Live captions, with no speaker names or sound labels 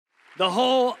The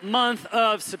whole month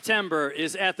of September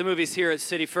is at the movies here at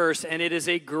City First, and it is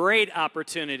a great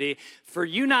opportunity for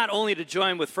you not only to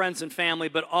join with friends and family,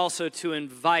 but also to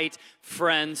invite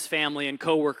friends, family, and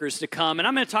coworkers to come. And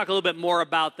I'm going to talk a little bit more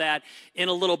about that in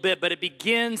a little bit, but it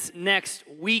begins next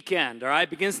weekend, all right? It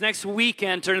begins next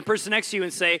weekend. Turn to the person next to you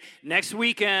and say, next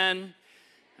weekend,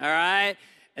 all right?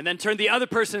 And then turn to the other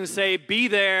person and say, be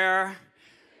there.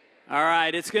 All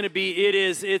right, it's going to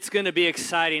be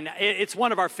exciting. It's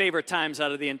one of our favorite times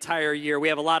out of the entire year. We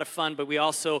have a lot of fun, but we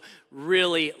also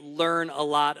really learn a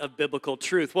lot of biblical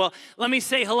truth. Well, let me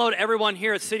say hello to everyone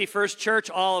here at City First Church,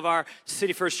 all of our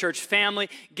City First Church family.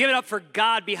 Give it up for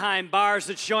God Behind Bars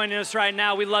that's joining us right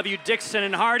now. We love you, Dixon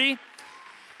and Hardy.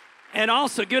 And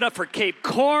also give it up for Cape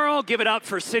Coral. Give it up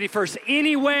for City First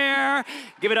Anywhere.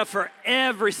 Give it up for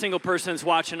every single person that's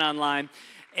watching online.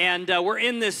 And we're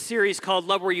in this series called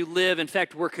Love Where You Live. In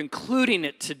fact, we're concluding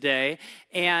it today.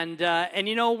 And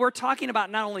you know, we're talking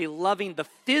about not only loving the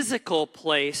physical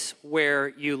place where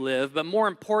you live, but more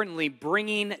importantly,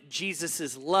 bringing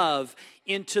Jesus' love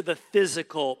into the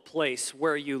physical place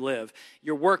where you live.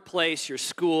 Your workplace, your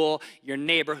school, your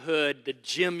neighborhood, the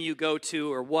gym you go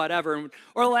to, or whatever.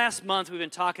 Or last month, we've been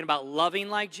talking about loving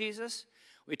like Jesus.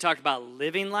 We talked about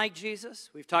living like Jesus.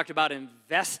 We've talked about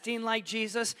investing like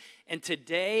Jesus. And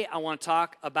today I want to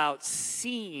talk about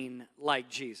seeing like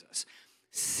Jesus.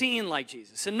 Seeing like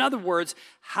Jesus. In other words,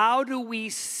 how do we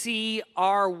see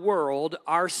our world,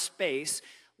 our space,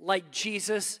 like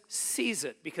Jesus sees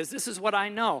it? Because this is what I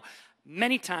know.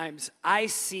 Many times I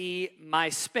see my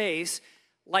space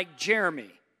like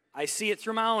Jeremy. I see it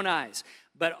through my own eyes.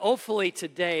 But hopefully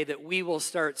today that we will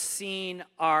start seeing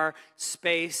our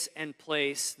space and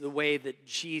place the way that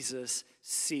Jesus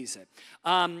sees it.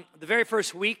 The very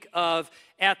first week of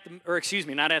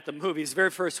not at the movies, the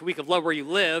very first week of Love Where You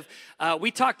Live,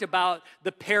 we talked about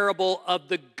the parable of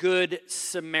the Good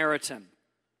Samaritan.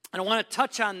 And I want to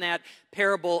touch on that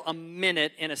parable a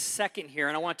minute in a second here.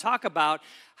 And I want to talk about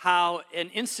how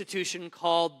an institution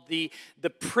called the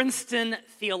Princeton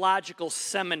Theological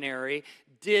Seminary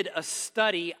did a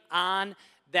study on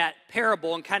that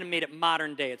parable and kind of made it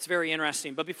modern day. It's very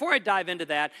interesting. But before I dive into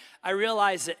that, I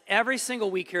realize that every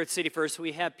single week here at City First,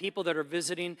 we have people that are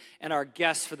visiting and are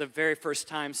guests for the very first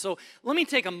time. So let me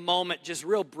take a moment just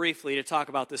real briefly to talk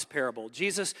about this parable.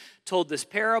 Jesus told this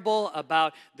parable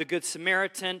about the Good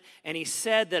Samaritan, and he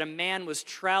said that a man was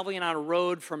traveling on a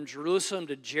road from Jerusalem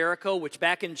to Jericho, which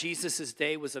back in Jesus'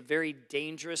 day was a very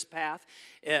dangerous path.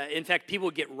 In fact, people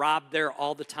would get robbed there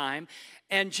all the time.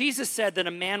 And Jesus said that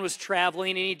a man was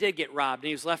traveling, and he did get robbed, and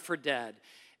he was left for dead.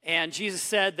 And Jesus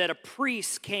said that a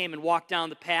priest came and walked down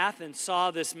the path and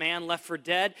saw this man left for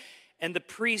dead, and the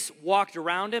priest walked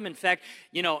around him. In fact,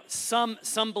 you know, some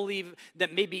believe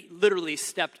that maybe literally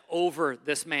stepped over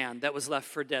this man that was left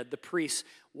for dead. The priest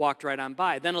walked right on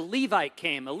by. Then a Levite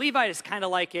came. A Levite is kind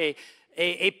of like a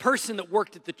person that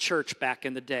worked at the church back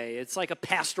in the day. It's like a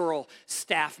pastoral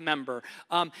staff member.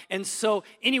 And so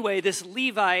anyway, this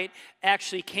Levite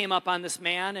actually came up on this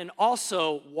man and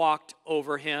also walked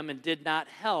over him and did not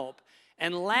help.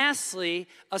 And lastly,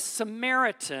 a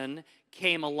Samaritan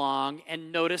came along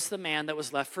and noticed the man that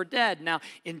was left for dead. Now,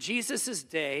 in Jesus'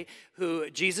 day,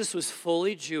 Jesus was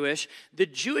fully Jewish, the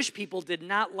Jewish people did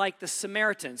not like the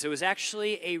Samaritans. It was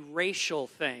actually a racial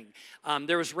thing.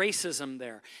 There was racism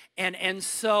there. And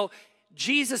so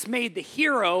Jesus made the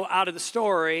hero out of the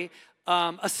story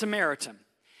a Samaritan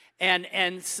and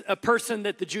a person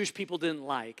that the Jewish people didn't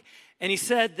like. And he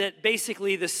said that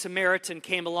basically the Samaritan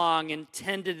came along and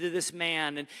tended to this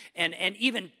man and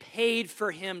even paid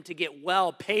for him to get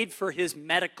well, paid for his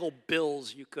medical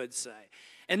bills, you could say.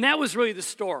 And that was really the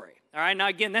story. All right, now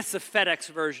again, that's the FedEx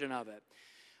version of it.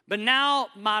 But now,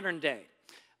 modern day,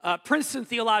 Princeton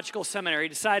Theological Seminary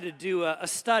decided to do a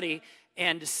study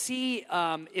and to see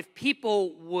if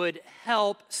people would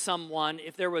help someone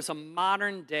if there was a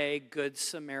modern day Good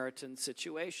Samaritan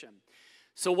situation.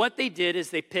 So what they did is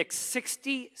they picked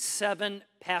 67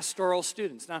 pastoral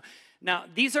students. Now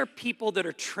these are people that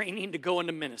are training to go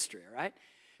into ministry, all right?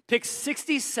 Picked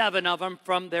 67 of them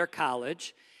from their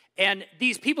college, and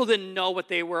these people didn't know what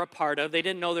they were a part of. They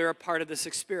didn't know they were a part of this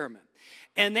experiment.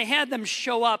 And they had them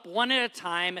show up one at a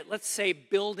time at, let's say,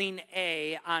 Building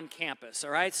A on campus, all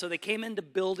right? So they came into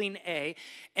Building A,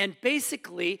 and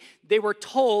basically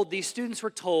these students were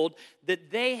told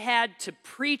that they had to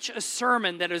preach a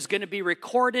sermon that was going to be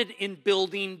recorded in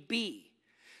Building B.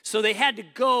 So they had to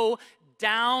go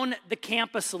down the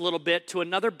campus a little bit to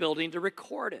another building to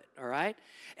record it, all right?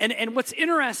 And what's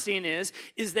interesting is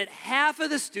that half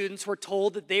of the students were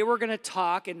told that they were going to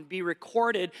talk and be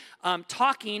recorded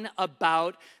talking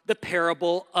about the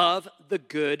parable of the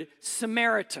Good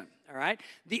Samaritan, all right?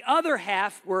 The other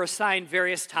half were assigned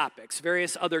various topics,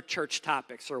 various other church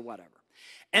topics or whatever.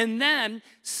 And then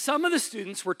some of the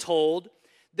students were told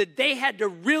that they had to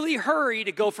really hurry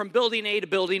to go from building A to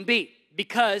building B,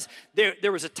 because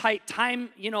there was a tight time,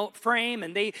 frame,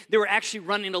 and they were actually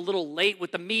running a little late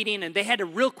with the meeting, and they had to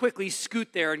real quickly scoot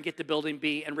there and get to building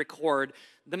B and record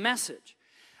the message.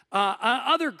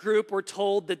 Another group were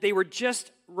told that they were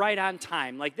just right on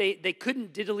time. Like they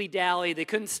couldn't diddly-dally, they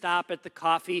couldn't stop at the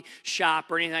coffee shop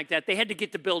or anything like that. They had to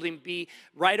get to building B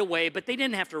right away, but they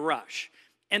didn't have to rush.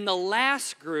 And the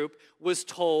last group was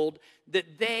told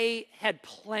that they had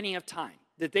plenty of time,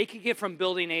 that they could get from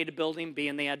building A to building B,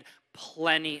 and they had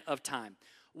plenty of time.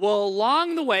 Well,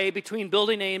 along the way between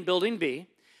building A and building B,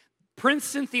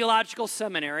 Princeton Theological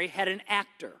Seminary had an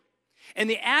actor. And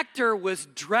the actor was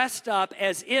dressed up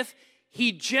as if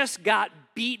he just got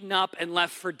beaten up and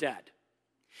left for dead,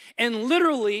 and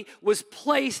literally was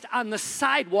placed on the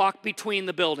sidewalk between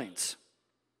the buildings.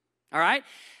 All right?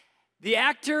 The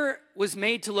actor was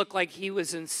made to look like he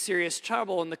was in serious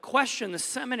trouble, and the question the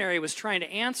seminary was trying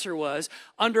to answer was,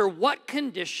 under what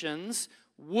conditions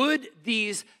would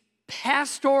these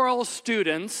pastoral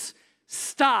students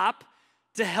stop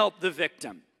to help the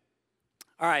victim?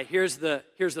 All right, here's the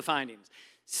findings.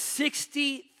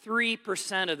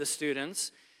 63% of the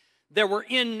students that were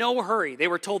in no hurry, they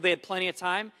were told they had plenty of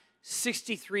time,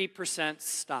 63%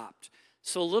 stopped.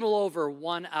 So a little over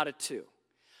 1 out of 2.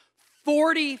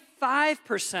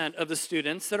 45% of the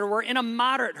students that were in a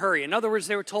moderate hurry, in other words,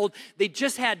 they were told they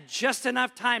just had just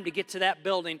enough time to get to that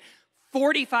building,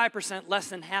 45%, less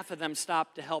than half of them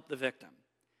stopped to help the victim.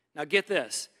 Now get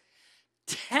this,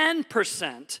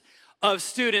 10% of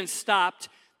students stopped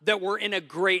that were in a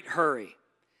great hurry.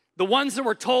 The ones that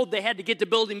were told they had to get to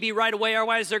building B right away,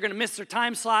 otherwise they're going to miss their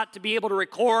time slot to be able to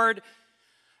record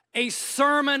a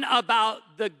sermon about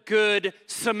the Good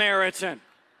Samaritan.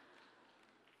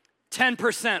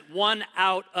 10%, 1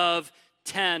 out of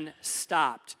 10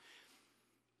 stopped.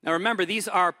 Now remember, these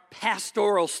are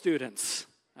pastoral students,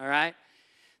 all right?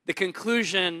 The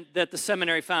conclusion that the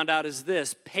seminary found out is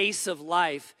this: pace of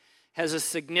life has a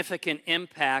significant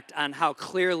impact on how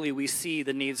clearly we see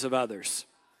the needs of others.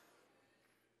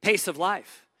 Pace of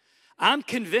life. I'm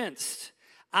convinced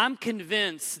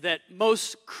that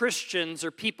most Christians,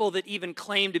 or people that even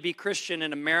claim to be Christian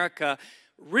in America,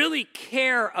 really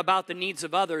care about the needs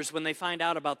of others when they find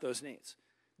out about those needs.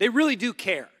 They really do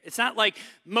care. It's not like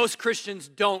most Christians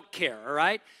don't care, all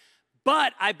right?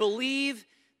 But I believe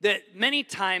that many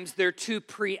times they're too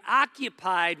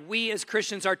preoccupied, we as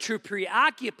Christians are too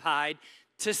preoccupied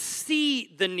to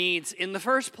see the needs in the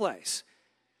first place.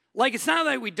 Like, it's not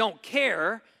that we don't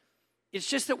care, it's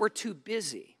just that we're too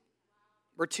busy.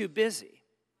 We're too busy.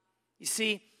 You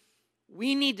see,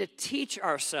 we need to teach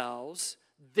ourselves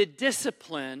the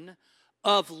discipline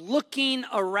of looking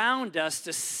around us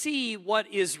to see what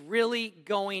is really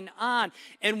going on.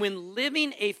 And when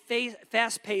living a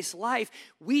fast-paced life,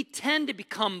 we tend to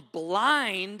become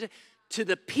blind to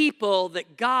the people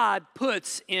that God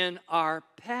puts in our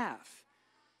path.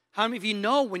 How many of you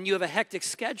know when you have a hectic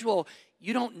schedule,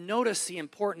 you don't notice the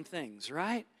important things,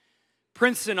 right?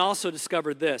 Princeton also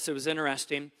discovered this. It was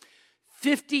interesting.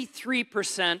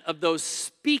 53% of those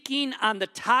speaking on the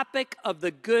topic of the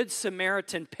Good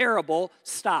Samaritan parable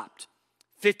stopped.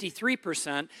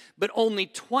 53%, but only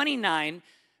 29%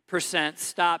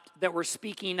 stopped that were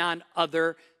speaking on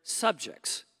other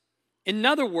subjects. In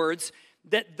other words,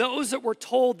 that those that were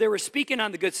told they were speaking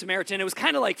on the Good Samaritan, it was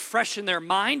kind of like fresh in their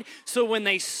mind. So when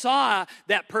they saw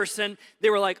that person,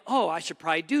 they were like, oh, I should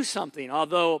probably do something,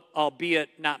 although albeit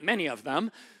not many of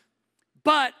them.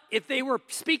 But if they were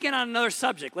speaking on another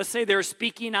subject, let's say they were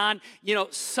speaking on,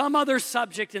 some other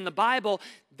subject in the Bible,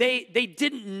 they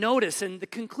didn't notice. And the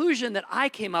conclusion that I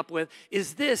came up with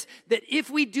is this: that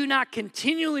if we do not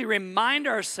continually remind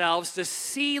ourselves to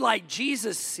see like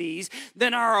Jesus sees,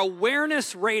 then our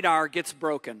awareness radar gets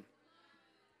broken.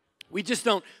 We just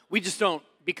don't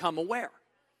become aware.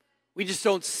 We just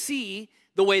don't see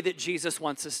the way that Jesus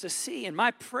wants us to see. And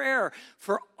my prayer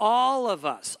for all of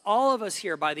us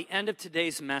here by the end of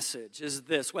today's message is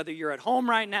this: whether you're at home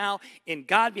right now, in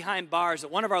God Behind Bars, at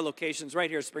one of our locations right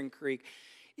here at Spring Creek,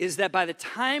 is that by the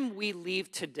time we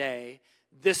leave today,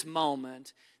 this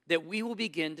moment, that we will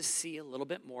begin to see a little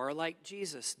bit more like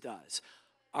Jesus does.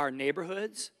 Our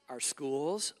neighborhoods, our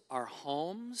schools, our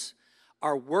homes,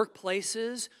 our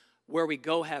workplaces where we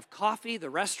go have coffee, the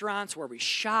restaurants, where we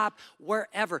shop,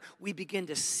 wherever, we begin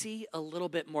to see a little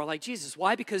bit more like Jesus.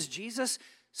 Why? Because Jesus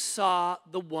saw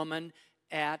the woman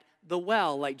at the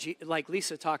well, like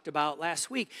Lisa talked about last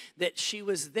week, that she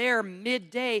was there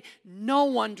midday. No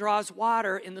one draws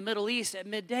water in the Middle East at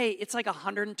midday. It's like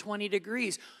 120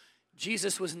 degrees.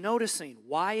 Jesus was noticing,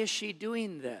 why is she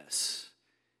doing this?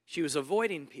 She was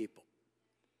avoiding people.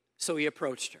 So he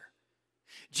approached her.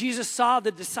 Jesus saw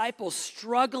the disciples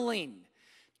struggling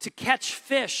to catch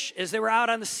fish as they were out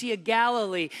on the Sea of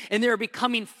Galilee, and they were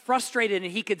becoming frustrated,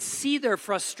 and he could see their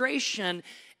frustration,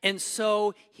 and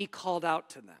so he called out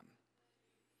to them.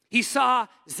 He saw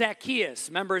Zacchaeus.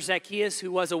 Remember Zacchaeus, who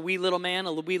was a wee little man?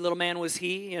 A wee little man was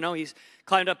he. He's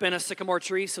climbed up in a sycamore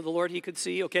tree so the Lord he could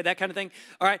see. Okay, that kind of thing.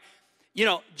 All right.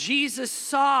 Jesus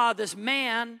saw this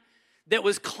man that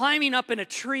was climbing up in a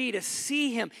tree to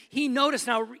see him. He noticed.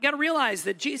 Now, you got to realize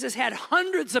that Jesus had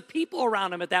hundreds of people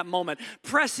around him at that moment,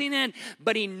 pressing in.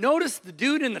 But he noticed the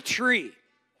dude in the tree.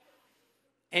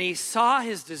 And he saw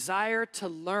his desire to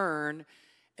learn.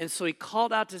 And so he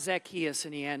called out to Zacchaeus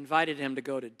and he invited him to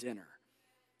go to dinner.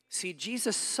 See,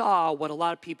 Jesus saw what a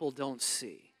lot of people don't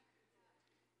see.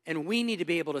 And we need to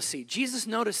be able to see. Jesus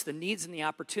noticed the needs and the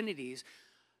opportunities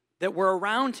that were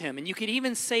around him. And you could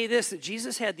even say this, that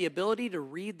Jesus had the ability to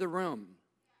read the room.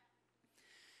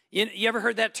 You ever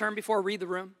heard that term before, read the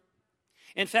room?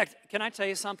 In fact, can I tell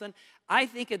you something? I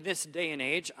think in this day and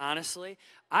age, honestly,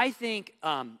 I think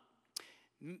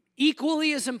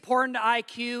equally as important to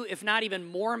IQ, if not even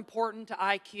more important to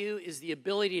IQ, is the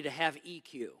ability to have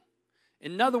EQ.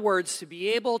 In other words, to be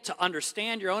able to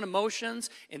understand your own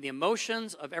emotions and the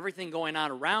emotions of everything going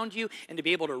on around you, and to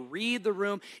be able to read the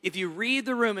room. If you read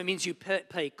the room, it means you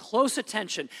pay close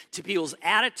attention to people's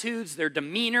attitudes, their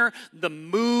demeanor, the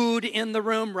mood in the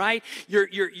room, right?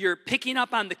 You're picking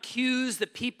up on the cues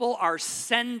that people are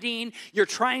sending. You're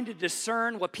trying to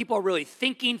discern what people are really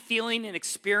thinking, feeling, and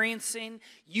experiencing.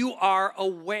 You are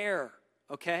aware,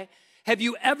 okay? Have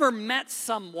you ever met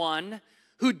someone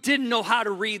who didn't know how to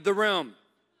read the room?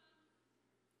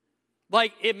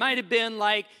 Like, it might have been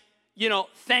like,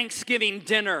 Thanksgiving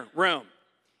dinner room.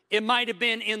 It might have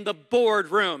been in the board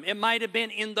room. It might have been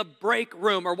in the break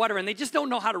room or whatever, and they just don't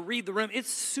know how to read the room.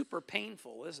 It's super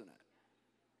painful, isn't it?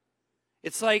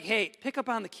 It's like, hey, pick up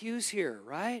on the cues here,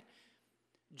 right?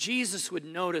 Jesus would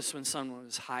notice when someone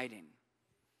was hiding.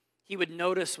 He would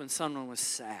notice when someone was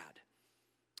sad.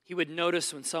 He would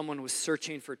notice when someone was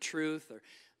searching for truth, or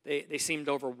they seemed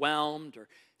overwhelmed, or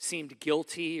seemed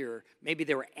guilty, or maybe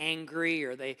they were angry,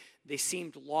 or they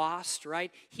seemed lost,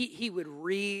 right? He would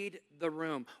read the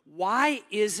room. Why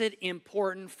is it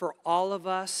important for all of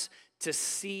us to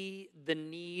see the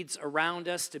needs around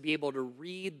us, to be able to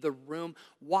read the room?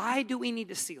 Why do we need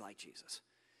to see like Jesus?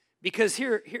 Because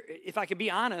here, if I could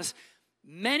be honest,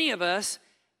 many of us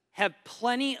have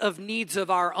plenty of needs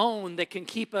of our own that can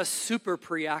keep us super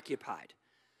preoccupied.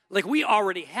 Like, we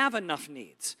already have enough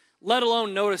needs, let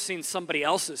alone noticing somebody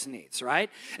else's needs, right?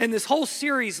 And this whole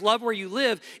series, Love Where You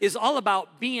Live, is all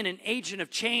about being an agent of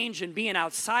change and being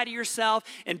outside of yourself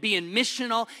and being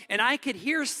missional. And I could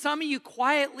hear some of you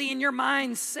quietly in your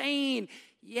mind saying,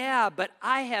 yeah, but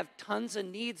I have tons of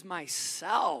needs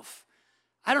myself.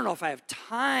 I don't know if I have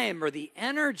time or the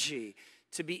energy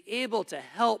to be able to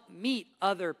help meet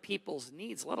other people's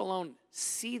needs, let alone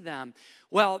see them.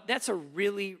 Well, that's a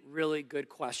really, really good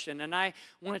question, and I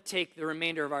want to take the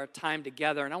remainder of our time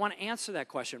together, and I want to answer that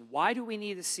question. Why do we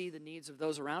need to see the needs of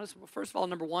those around us? Well, first of all,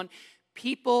 number one,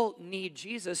 people need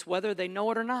Jesus whether they know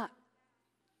it or not.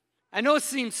 I know it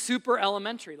seems super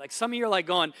elementary. Like, some of you are like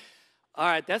going, all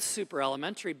right, that's super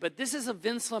elementary, but this is a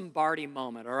Vince Lombardi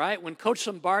moment, all right? When Coach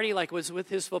Lombardi was with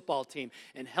his football team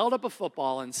and held up a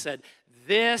football and said,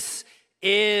 this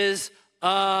is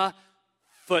a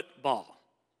football.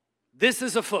 This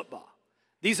is a football.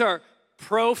 These are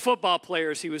pro football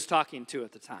players he was talking to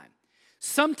at the time.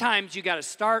 Sometimes you got to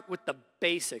start with the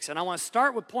basics. And I want to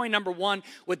start with point number one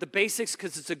with the basics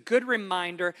because it's a good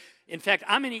reminder. In fact,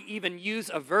 I'm going to even use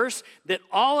a verse that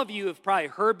all of you have probably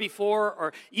heard before,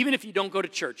 or even if you don't go to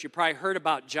church, you probably heard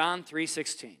about John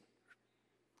 3:16.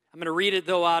 I'm going to read it,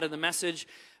 though, out of the Message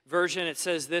version. It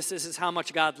says this is how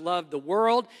much God loved the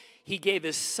world. He gave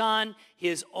his son.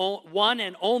 his one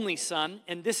and only Son,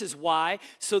 and this is why,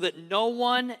 so that no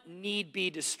one need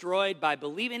be destroyed. By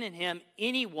believing in him,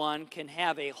 anyone can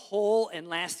have a whole and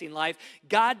lasting life.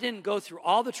 God didn't go through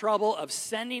all the trouble of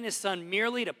sending his Son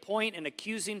merely to point an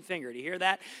accusing finger. Do you hear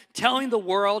that? Telling the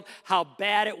world how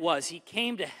bad it was. He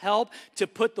came to help to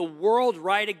put the world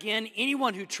right again.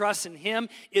 Anyone who trusts in him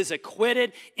is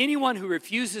acquitted. Anyone who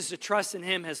refuses to trust in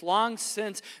him has long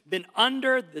since been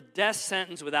under the death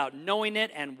sentence without knowing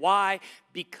it. And why?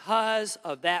 Because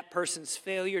of that person's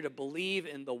failure to believe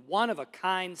in the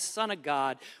one-of-a-kind Son of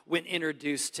God when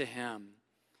introduced to him.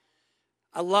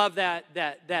 I love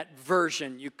that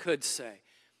version, you could say.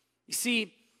 You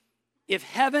see, if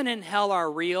heaven and hell are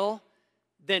real,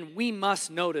 then we must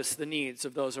notice the needs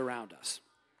of those around us.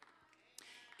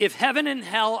 If heaven and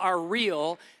hell are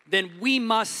real, then we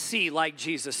must see like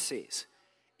Jesus sees.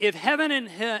 If heaven and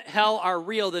hell are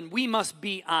real, then we must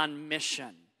be on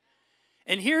mission.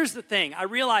 And here's the thing, I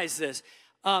realize this,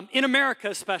 in America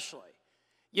especially,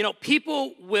 you know,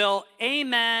 people will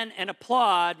amen and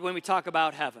applaud when we talk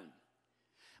about heaven.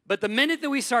 But the minute that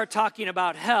we start talking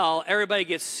about hell, everybody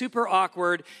gets super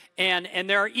awkward, and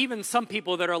there are even some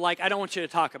people that are like, I don't want you to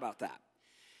talk about that.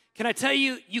 Can I tell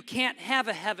you, you can't have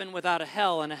a heaven without a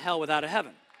hell and a hell without a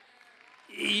heaven.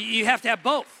 You have to have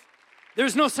both.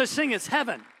 There's no such thing as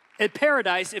heaven and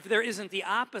paradise if there isn't the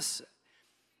opposite.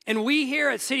 And we here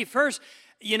at City First,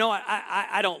 you know,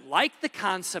 I don't like the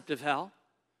concept of hell.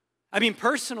 I mean,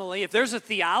 personally, if there's a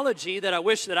theology that I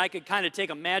wish that I could kind of take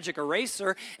a magic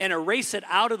eraser and erase it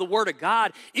out of the Word of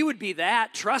God, it would be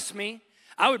that, trust me.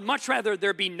 I would much rather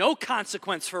there be no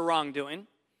consequence for wrongdoing.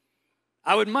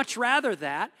 I would much rather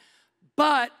that,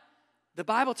 but the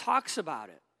Bible talks about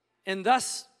it, and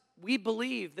thus we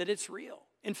believe that it's real.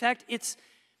 In fact, it's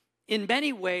in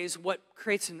many ways what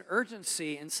creates an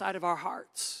urgency inside of our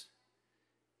hearts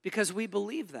because we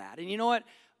believe that. And you know what?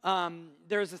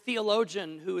 There's a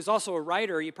theologian who is also a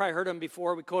writer. You probably heard him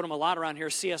before. We quote him a lot around here,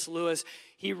 C.S. Lewis.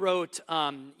 He wrote,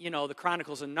 the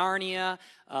Chronicles of Narnia,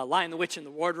 Lion, the Witch, and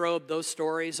the Wardrobe, those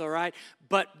stories, all right?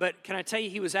 But can I tell you,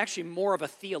 he was actually more of a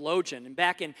theologian. And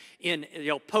back in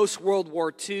post-World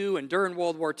War II and during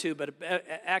World War II, but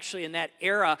actually in that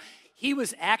era, he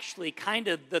was actually kind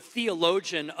of the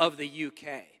theologian of the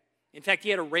UK. In fact, he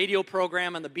had a radio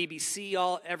program on the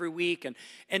BBC every week.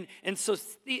 And so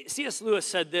C.S. Lewis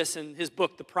said this in his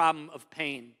book, The Problem of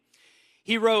Pain.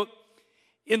 He wrote,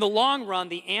 in the long run,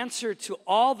 the answer to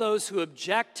all those who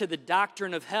object to the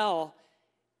doctrine of hell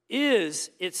is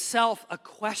itself a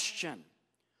question.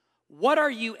 What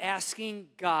are you asking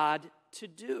God to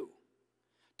do?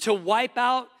 To wipe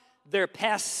out their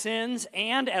past sins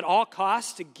and at all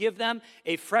costs to give them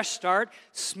a fresh start,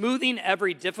 smoothing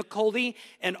every difficulty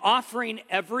and offering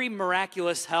every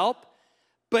miraculous help?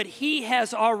 But he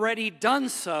has already done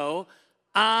so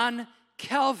on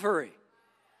Calvary.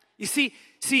 You see,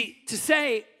 to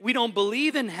say we don't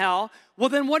believe in hell, well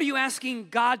then what are you asking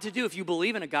God to do? If you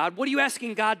believe in a God, what are you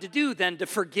asking God to do then? To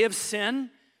forgive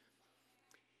sin?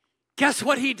 Guess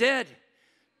what he did?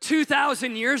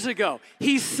 2,000 years ago,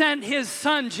 he sent his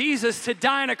son Jesus to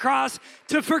die on a cross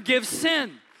to forgive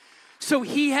sin. So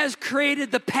he has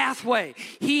created the pathway.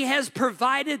 He has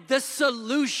provided the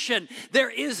solution. There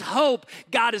is hope.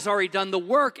 God has already done the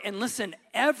work. And listen,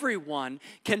 everyone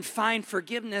can find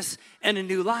forgiveness and a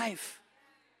new life.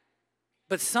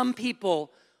 But some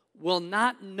people will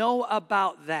not know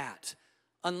about that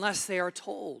unless they are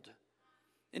told.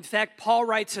 In fact, Paul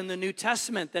writes in the New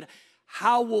Testament that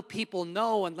how will people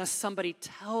know unless somebody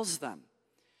tells them?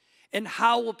 And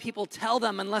how will people tell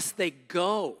them unless they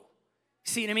go?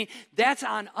 See what I mean? That's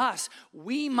on us.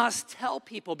 We must tell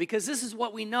people because this is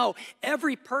what we know.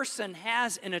 Every person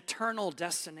has an eternal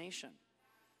destination.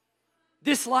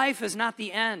 This life is not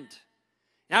the end.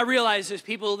 And I realize there's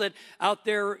people that out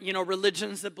there,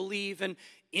 religions that believe in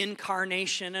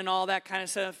incarnation and all that kind of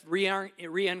stuff,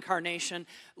 reincarnation.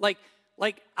 Like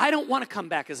I don't want to come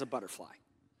back as a butterfly.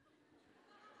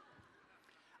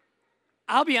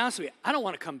 I'll be honest with you, I don't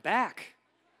want to come back.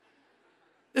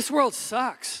 This world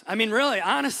sucks. I mean, really,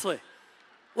 honestly.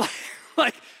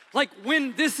 Like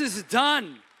when this is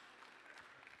done,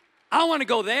 I want to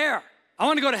go there. I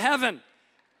want to go to heaven.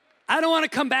 I don't want to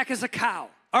come back as a cow.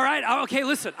 All right? Okay,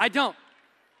 listen, I don't.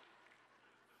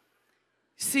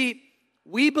 See,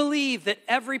 we believe that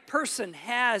every person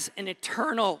has an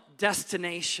eternal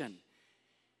destination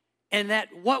and that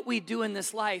what we do in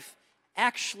this life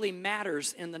actually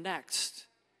matters in the next.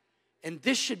 And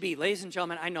this should be, ladies and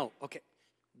gentlemen, I know, okay,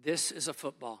 this is a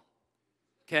football.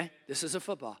 Okay? This is a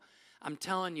football. I'm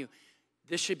telling you,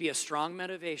 this should be a strong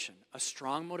motivation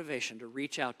to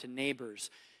reach out to neighbors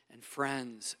and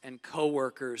friends and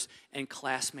coworkers and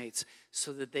classmates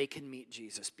so that they can meet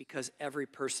Jesus, because every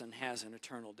person has an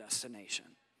eternal destination.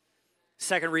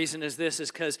 Second reason is this,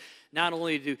 is because not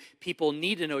only do people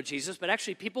need to know Jesus, but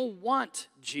actually people want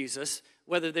Jesus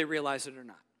whether they realize it or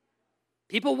not.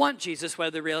 People want Jesus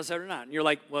whether they realize it or not. And you're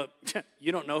like, well,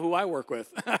 you don't know who I work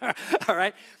with. All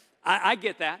right? I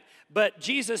get that. But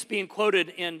Jesus being quoted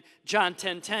in John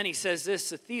 10:10, he says this: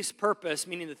 the thief's purpose,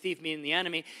 meaning the thief, meaning the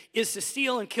enemy, is to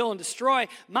steal and kill and destroy.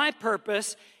 My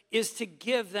purpose is to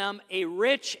give them a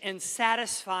rich and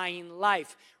satisfying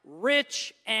life.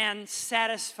 Rich and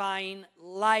satisfying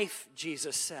life,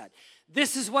 Jesus said.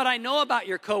 This is what I know about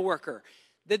your coworker,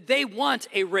 that they want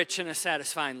a rich and a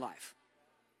satisfying life.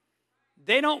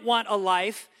 They don't want a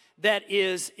life that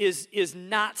is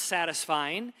not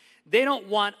satisfying. They don't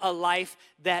want a life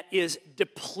that is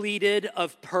depleted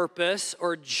of purpose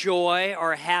or joy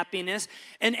or happiness.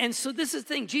 And so this is the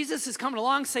thing. Jesus is coming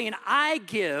along saying, I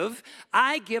give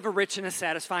a rich and a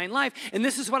satisfying life. And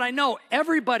this is what I know.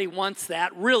 Everybody wants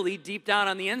that really deep down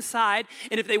on the inside.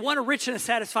 And if they want a rich and a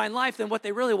satisfying life, then what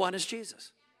they really want is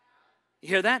Jesus. You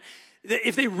hear that?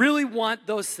 If they really want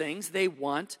those things, they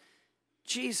want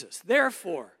Jesus.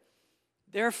 Therefore,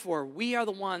 we are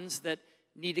the ones that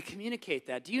need to communicate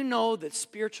that. Do you know that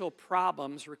spiritual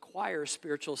problems require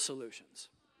spiritual solutions?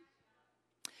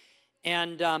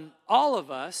 And all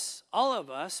of us,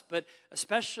 but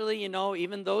especially,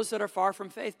 even those that are far from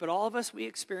faith, but all of us, we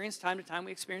experience, time to time,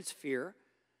 we experience fear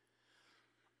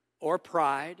or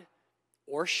pride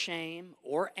or shame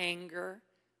or anger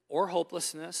or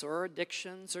hopelessness or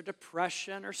addictions or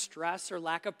depression or stress or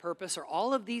lack of purpose or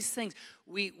all of these things.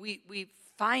 We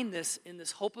find this in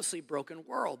this hopelessly broken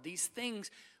world. These things,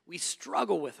 we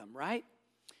struggle with them, right?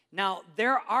 Now,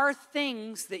 there are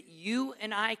things that you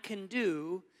and I can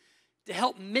do to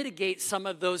help mitigate some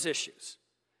of those issues.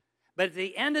 But at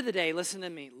the end of the day, listen to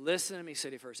me,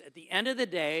 City First. At the end of the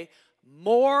day,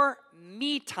 more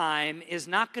me time is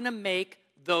not going to make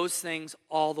those things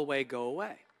all the way go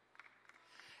away.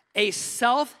 A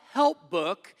self-help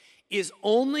book is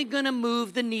only going to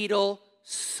move the needle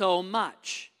so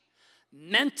much.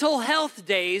 Mental health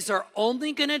days are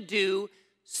only going to do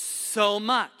so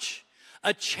much.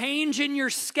 A change in your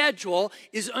schedule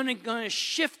is only going to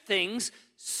shift things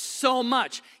so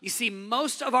much. You see,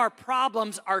 most of our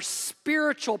problems are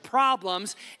spiritual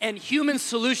problems, and human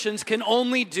solutions can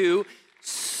only do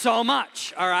so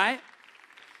much, all right?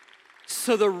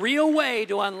 So the real way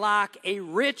to unlock a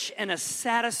rich and a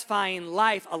satisfying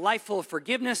life, a life full of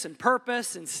forgiveness and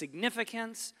purpose and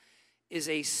significance, is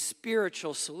a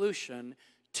spiritual solution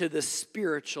to the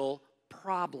spiritual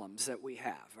problems that we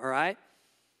have, all right?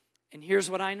 And here's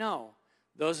what I know.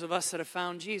 Those of us that have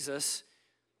found Jesus,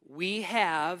 we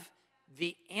have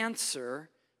the answer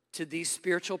to these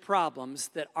spiritual problems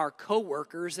that our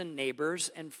coworkers and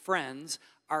neighbors and friends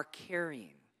are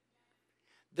carrying.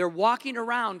 They're walking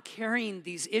around carrying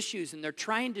these issues, and they're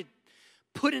trying to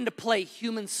put into play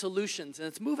human solutions, and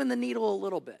it's moving the needle a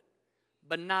little bit,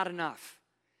 but not enough.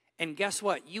 And guess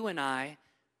what? You and I,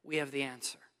 we have the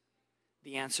answer.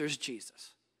 The answer is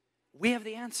Jesus. We have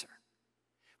the answer.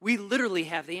 We literally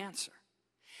have the answer.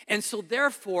 And so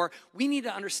therefore, we need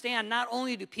to understand not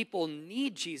only do people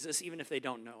need Jesus, even if they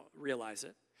don't realize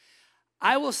it,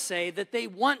 I will say that they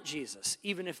want Jesus,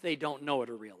 even if they don't know it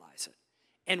or realize it.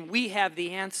 And we have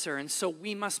the answer, and so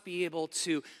we must be able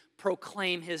to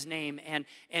proclaim his name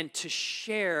and to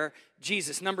share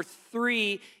Jesus. Number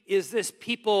 3 is this: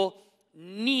 people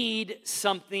need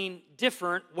something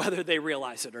different whether they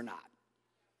realize it or not.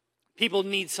 People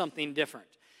need something different.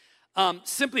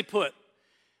 Simply put,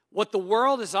 what the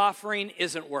world is offering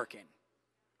isn't working.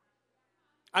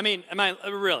 I mean,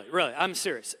 really, I'm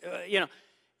serious.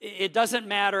 It doesn't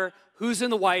matter who's in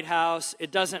the White House.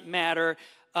 It doesn't matter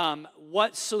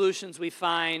what solutions we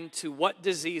find to what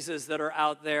diseases that are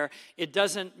out there. It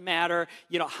doesn't matter,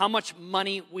 how much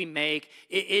money we make.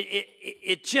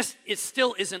 It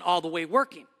still isn't all the way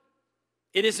working.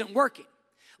 It isn't working.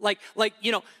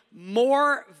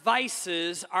 More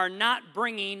vices are not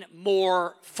bringing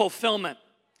more fulfillment.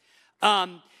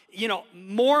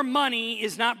 More money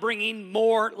is not bringing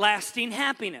more lasting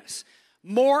happiness.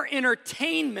 More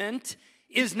entertainment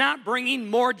is not bringing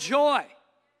more joy.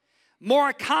 More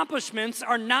accomplishments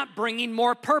are not bringing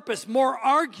more purpose. More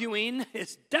arguing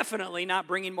is definitely not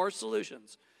bringing more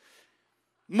solutions.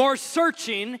 More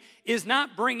searching is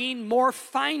not bringing more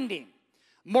finding.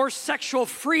 More sexual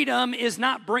freedom is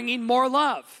not bringing more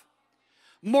love.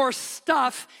 More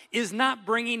stuff is not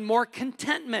bringing more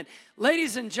contentment.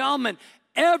 Ladies and gentlemen,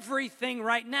 everything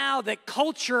right now that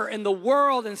culture and the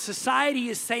world and society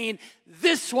is saying,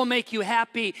 this will make you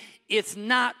happy, it's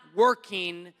not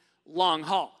working long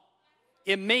haul.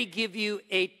 It may give you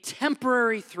a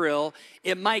temporary thrill.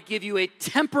 It might give you a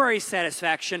temporary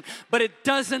satisfaction, but it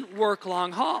doesn't work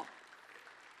long haul.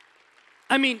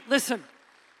 I mean, listen,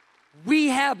 we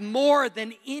have more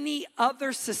than any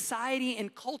other society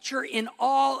and culture in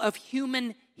all of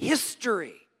human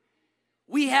history.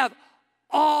 We have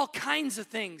all kinds of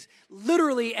things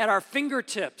literally at our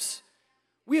fingertips.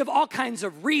 We have all kinds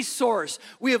of resource.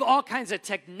 We have all kinds of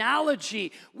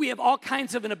technology. We have all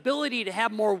kinds of an ability to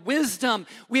have more wisdom.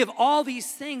 We have all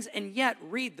these things, and yet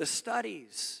read the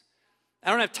studies. I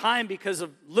don't have time because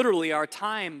of literally our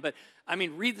time, but I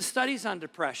mean, read the studies on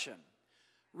depression.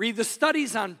 Read the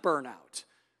studies on burnout.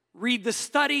 Read the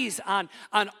studies on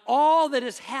all that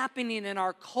is happening in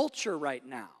our culture right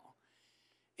now.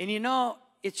 And you know,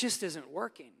 it just isn't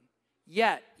working.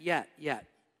 Yet,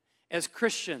 as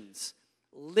Christians,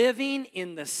 living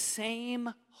in the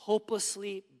same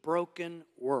hopelessly broken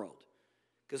world,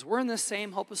 because we're in the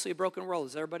same hopelessly broken world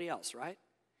as everybody else, right?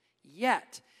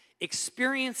 Yet,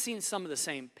 experiencing some of the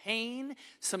same pain,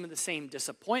 some of the same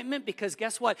disappointment, because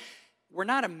guess what? We're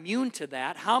not immune to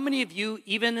that. How many of you,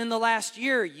 even in the last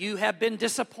year, you have been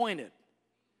disappointed?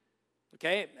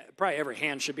 Okay, probably every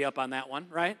hand should be up on that one,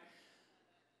 right?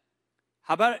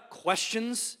 How about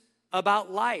questions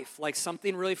about life, like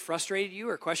something really frustrated you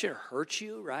or a question or hurt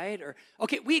you, right? Or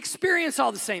okay, we experience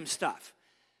all the same stuff,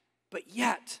 but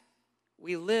yet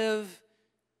we live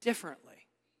differently.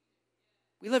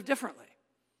 We live differently.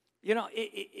 You know,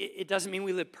 it doesn't mean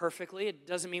we live perfectly. It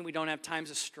doesn't mean we don't have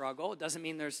times of struggle. It doesn't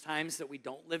mean there's times that we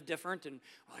don't live different and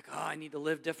we're like, oh, I need to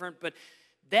live different. But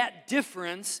that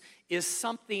difference is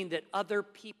something that other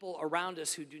people around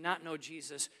us who do not know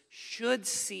Jesus should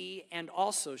see and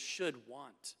also should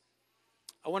want.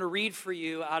 I want to read for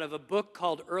you out of a book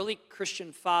called Early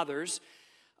Christian Fathers,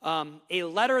 a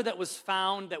letter that was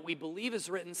found that we believe is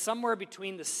written somewhere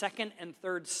between the 2nd and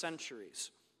 3rd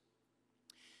centuries.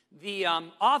 The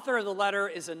author of the letter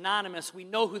is anonymous. We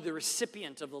know who the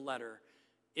recipient of the letter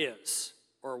is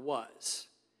or was.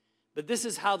 But this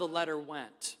is how the letter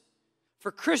went.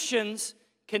 For Christians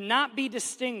cannot be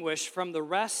distinguished from the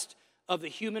rest of the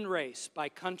human race by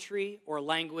country or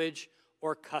language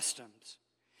or customs.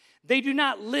 They do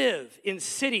not live in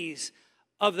cities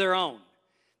of their own.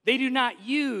 They do not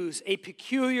use a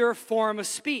peculiar form of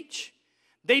speech.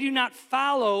 They do not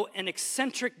follow an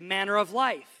eccentric manner of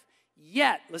life.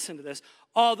 Yet, listen to this,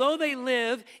 although they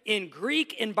live in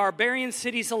Greek and barbarian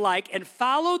cities alike and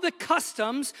follow the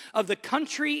customs of the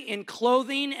country in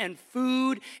clothing and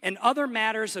food and other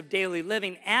matters of daily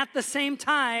living, at the same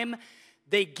time,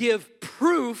 they give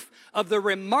proof of the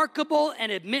remarkable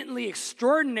and admittedly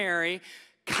extraordinary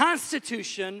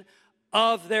constitution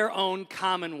of their own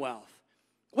commonwealth.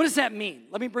 What does that mean?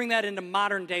 Let me bring that into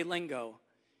modern day lingo.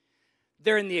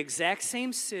 They're in the exact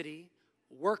same city,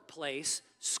 workplace,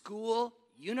 school,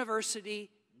 university,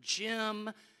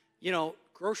 gym,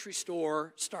 grocery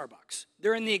store, Starbucks.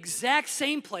 They're in the exact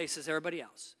same place as everybody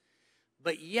else.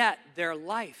 But yet their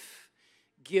life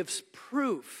gives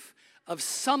proof of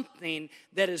something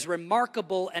that is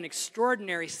remarkable and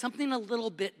extraordinary, something a little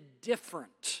bit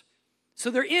different. So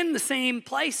they're in the same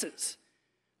places.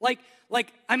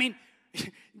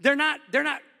 They're not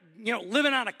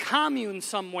living on a commune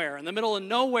somewhere in the middle of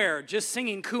nowhere just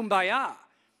singing Kumbaya.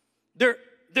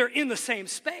 They're in the same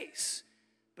space,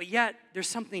 but yet there's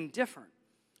something different.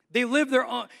 They live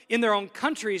in their own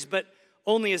countries, but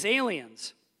only as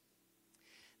aliens.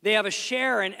 They have a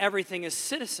share in everything as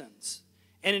citizens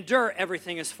and endure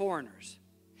everything as foreigners.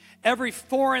 Every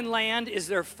foreign land is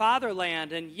their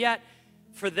fatherland, and yet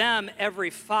for them, every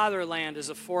fatherland is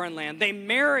a foreign land. They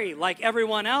marry like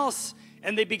everyone else,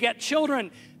 and they beget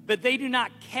children, but they do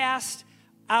not cast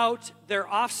out their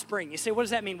offspring. You say, what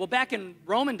does that mean? Well, back in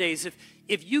Roman days,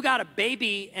 if you got a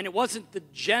baby and it wasn't the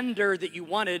gender that you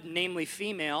wanted, namely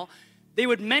female, they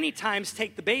would many times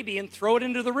take the baby and throw it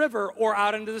into the river or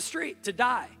out into the street to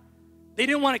die. They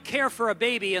didn't want to care for a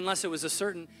baby unless it was a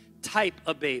certain type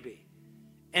of baby.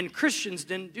 And Christians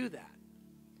didn't do that.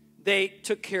 They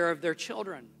took care of their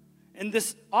children. And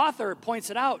this author points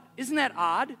it out. Isn't that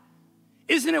odd?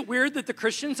 Isn't it weird that the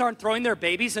Christians aren't throwing their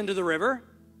babies into the river?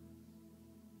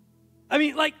 I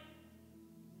mean,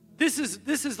 this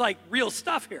is like real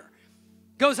stuff here.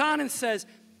 Goes on and says,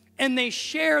 and they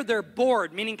share their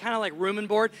board, meaning kind of like room and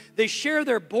board. They share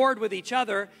their board with each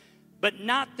other, but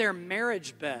not their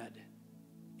marriage bed.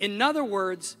 In other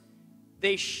words,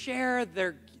 they share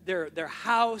their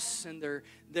house and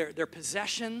their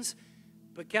possessions,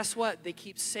 but guess what? They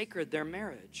keep sacred their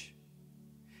marriage.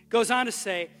 Goes on to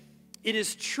say, it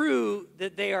is true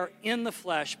that they are in the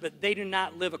flesh, but they do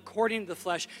not live according to the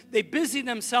flesh. They busy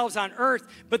themselves on earth,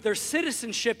 but their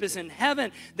citizenship is in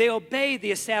heaven. They obey the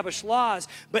established laws,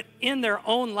 but in their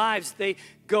own lives they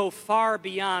go far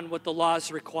beyond what the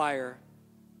laws require.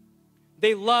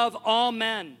 They love all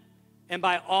men, and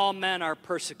by all men are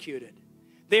persecuted.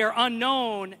 They are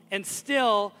unknown, and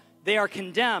still they are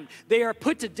condemned. They are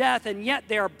put to death, and yet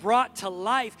they are brought to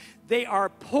life. They are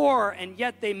poor, and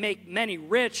yet they make many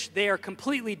rich. They are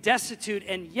completely destitute,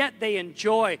 and yet they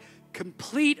enjoy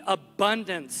complete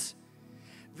abundance.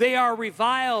 They are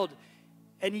reviled,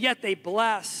 and yet they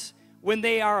bless. When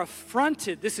they are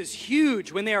affronted, this is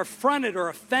huge, when they are affronted or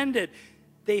offended,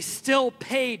 they still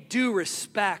pay due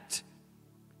respect.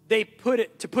 To put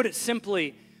it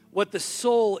simply, what the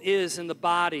soul is in the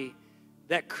body,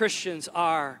 that Christians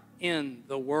are in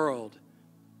the world.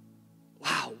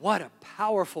 Wow, what a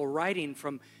powerful writing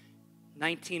from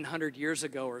 1900 years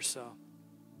ago or so.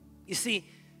 You see,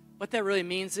 what that really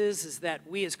means is that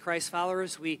we as Christ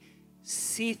followers, we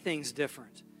see things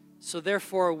different. So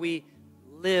therefore, we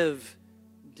live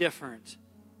different.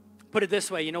 Put it this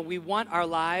way, we want our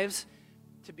lives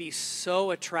to be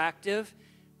so attractive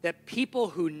that people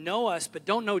who know us but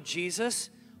don't know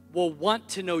Jesus will want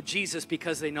to know Jesus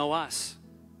because they know us.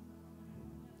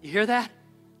 You hear that?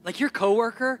 Like your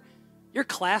coworker, your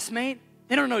classmate,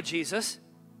 they don't know Jesus,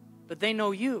 but they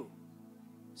know you,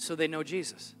 so they know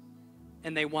Jesus,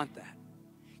 and they want that.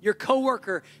 Your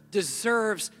coworker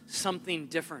deserves something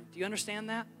different. Do you understand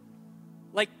that?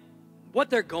 Like what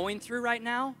they're going through right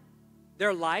now,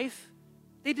 their life,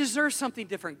 they deserve something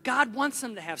different. God wants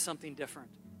them to have something different.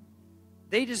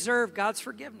 They deserve God's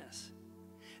forgiveness.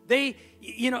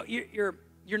 Your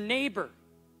neighbor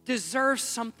deserves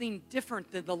something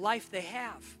different than the life they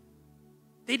have.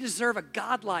 They deserve a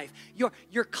God life.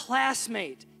 Your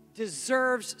classmate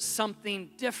deserves something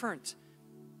different.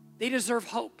 They deserve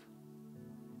hope.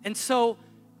 And so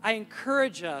I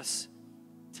encourage us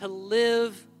to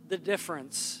live the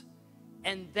difference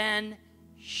and then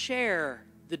share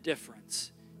the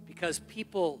difference, because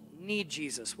people need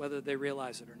Jesus whether they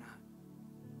realize it or not.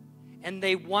 And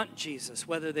they want Jesus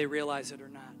whether they realize it or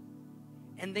not.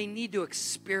 And they need to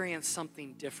experience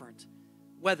something different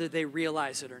whether they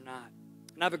realize it or not.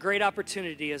 And I have a great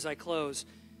opportunity as I close,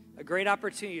 a great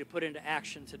opportunity to put into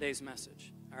action today's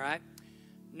message, all right?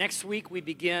 Next week, we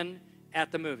begin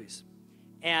at the movies.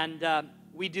 And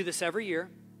we do this every year.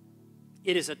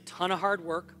 It is a ton of hard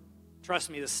work.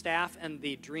 Trust me, the staff and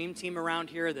the dream team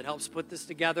around here that helps put this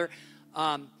together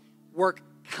work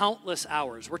countless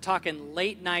hours. We're talking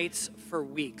late nights for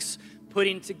weeks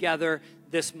putting together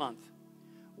this month.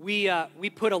 We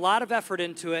put a lot of effort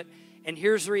into it, and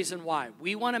here's the reason why.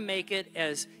 We want to make it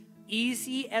as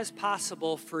easy as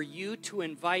possible for you to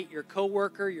invite your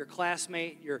coworker, your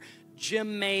classmate, your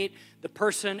gym mate, the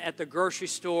person at the grocery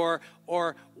store,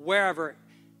 or wherever,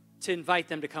 to invite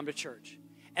them to come to church.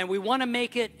 And we want to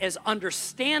make it as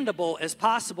understandable as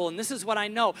possible. And this is what I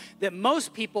know, that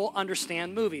most people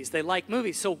understand movies. They like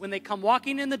movies. So when they come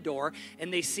walking in the door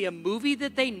and they see a movie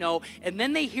that they know, and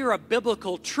then they hear a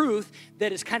biblical truth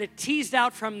that is kind of teased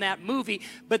out from that movie,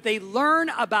 but they learn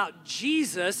about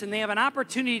Jesus and they have an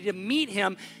opportunity to meet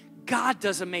him, God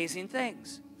does amazing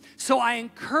things. So I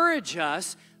encourage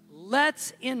us,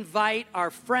 let's invite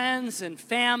our friends and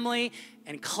family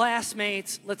and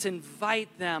classmates. Let's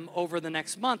invite them over the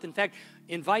next month. In fact,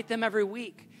 invite them every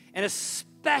week. And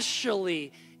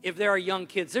especially if there are young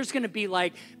kids, there's going to be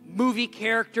like movie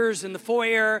characters in the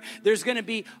foyer. There's going to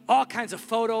be all kinds of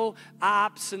photo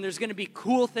ops, and there's going to be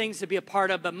cool things to be a part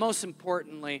of. But most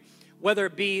importantly, whether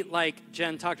it be like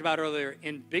Jen talked about earlier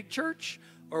in big church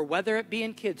or whether it be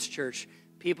in kids' church,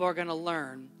 people are going to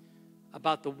learn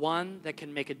about the one that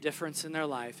can make a difference in their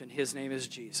life, and his name is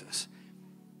Jesus.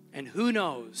 And who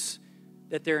knows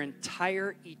that their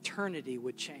entire eternity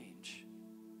would change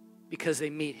because they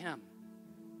meet him,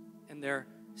 and their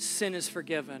sin is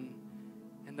forgiven,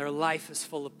 and their life is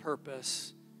full of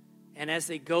purpose. And as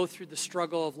they go through the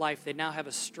struggle of life, they now have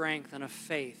a strength and a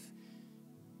faith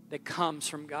that comes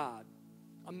from God.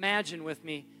 Imagine with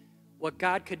me what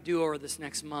God could do over this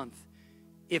next month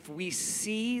if we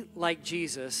see like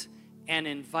Jesus and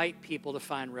invite people to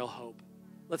find real hope.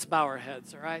 Let's bow our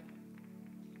heads, all right?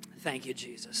 Thank you,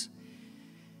 Jesus.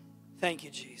 Thank you,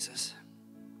 Jesus.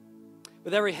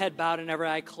 With every head bowed and every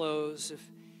eye closed, if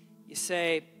you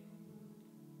say,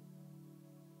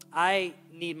 I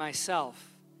need myself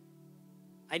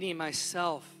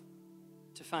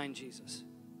to find Jesus.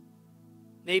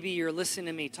 Maybe you're listening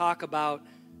to me talk about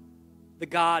the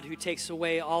God who takes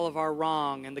away all of our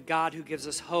wrong, and the God who gives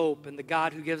us hope, and the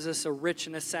God who gives us a rich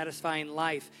and a satisfying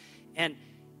life. And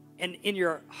in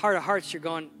your heart of hearts, you're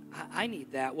going, I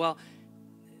need that. Well,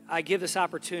 I give this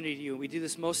opportunity to you, and we do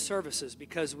this most services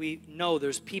because we know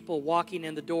there's people walking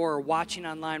in the door or watching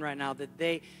online right now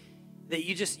that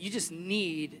you just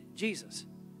need Jesus.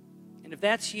 And if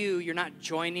that's you, you're not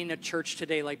joining a church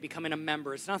today, like becoming a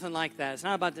member. It's nothing like that. It's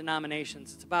not about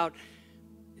denominations. It's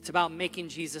about making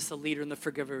Jesus the leader and the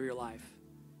forgiver of your life.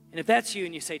 And if that's you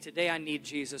and you say, today I need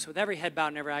Jesus, with every head bowed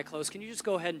and every eye closed, can you just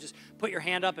go ahead and just put your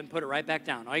hand up and put it right back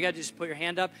down? All you got to do is put your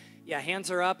hand up. Yeah,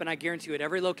 hands are up, and I guarantee you at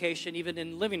every location, even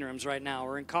in living rooms right now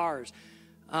or in cars,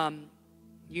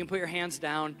 you can put your hands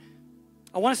down.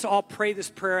 I want us to all pray this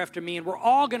prayer after me, and we're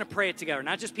all going to pray it together,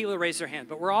 not just people who raise their hand,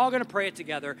 but we're all going to pray it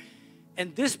together.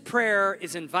 And this prayer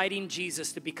is inviting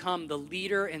Jesus to become the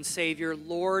leader and Savior,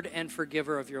 Lord and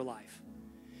forgiver of your life.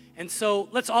 And so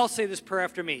let's all say this prayer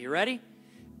after me. You ready?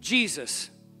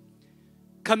 Jesus,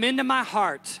 come into my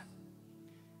heart.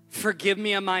 Forgive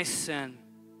me of my sin.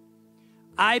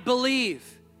 I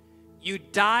believe you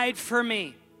died for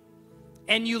me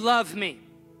and you love me.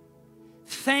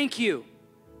 Thank you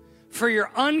for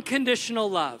your unconditional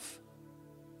love.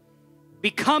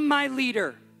 Become my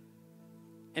leader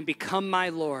and become my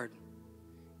Lord.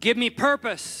 Give me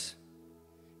purpose.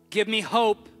 Give me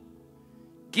hope.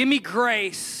 Give me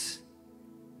grace.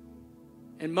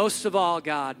 And most of all,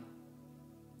 God,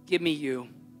 give me you.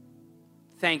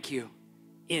 Thank you.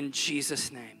 In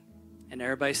Jesus' name. And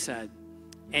everybody said,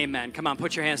 amen. Come on,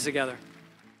 put your hands together.